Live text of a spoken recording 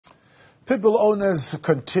Pitbull owners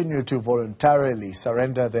continue to voluntarily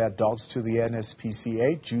surrender their dogs to the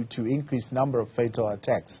NSPCA due to increased number of fatal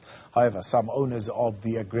attacks. However, some owners of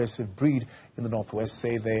the aggressive breed in the northwest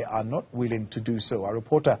say they are not willing to do so. Our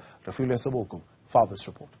reporter, Refiloe Seboko, filed this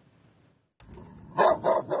report.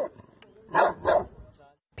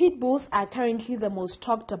 Pit bulls are currently the most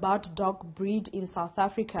talked about dog breed in South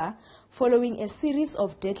Africa, following a series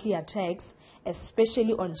of deadly attacks,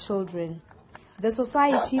 especially on children. The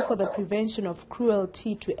Society for the Prevention of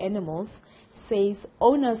Cruelty to Animals says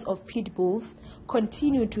owners of pit bulls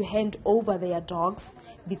continue to hand over their dogs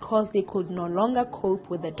because they could no longer cope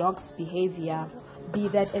with the dog's behavior. Be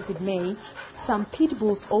that as it may, some pit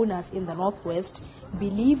bulls owners in the northwest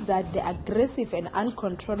believe that the aggressive and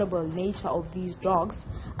uncontrollable nature of these dogs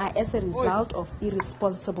are as a result of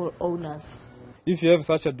irresponsible owners. If you have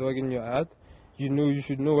such a dog in your yard, you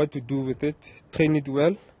should know what to do with it, train it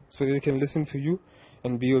well, so they can listen to you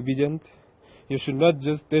and be obedient. They should not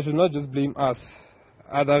just blame us,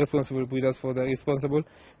 other responsible breeders, for the responsible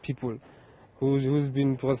people who's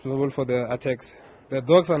been responsible for the attacks. The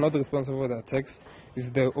dogs are not responsible for the attacks, it's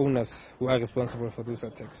the owners who are responsible for those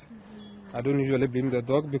attacks. I don't usually blame the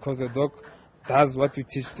dog because the dog does what we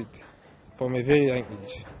teach it from a very young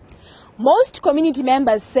age. Most community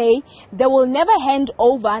members say they will never hand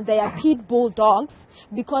over their pit bull dogs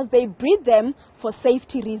because they breed them for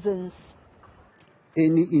safety reasons.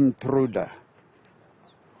 Any intruder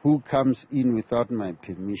who comes in without my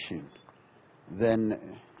permission, then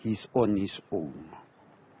he's on his own,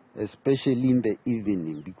 especially in the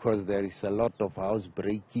evening, because there is a lot of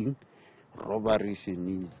housebreaking, robberies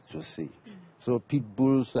in Newzroom. So pit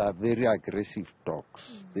bulls are very aggressive dogs.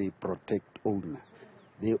 They protect owner.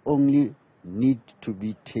 They only need to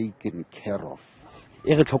be taken care of.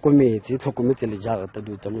 E re tlhokometse le jarata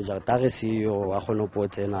di tsa mo jarata re se yo a gone po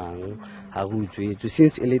tsenang ha go utswetswe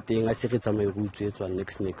since e le teng a se re tsamaye go utswetswa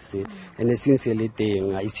next and since e le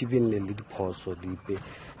teng a ise benne le diphoso dipe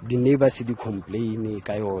di neighbors di complain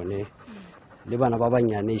ka yone le bana ba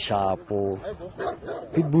banyane shapo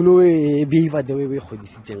pitbull e behave the way we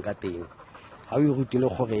godisitseng ka teng ha o rutile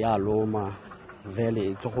gore ya loma vele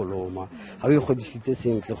e tlo loma ha o godisitse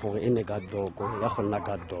sentle gore ene ka dog ya gonna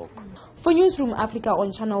ka dog. For Newzroom Afrika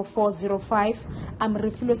on channel 405, I'm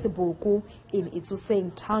Refiloe Seboko in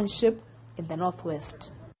Itsoseng Township in the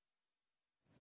northwest.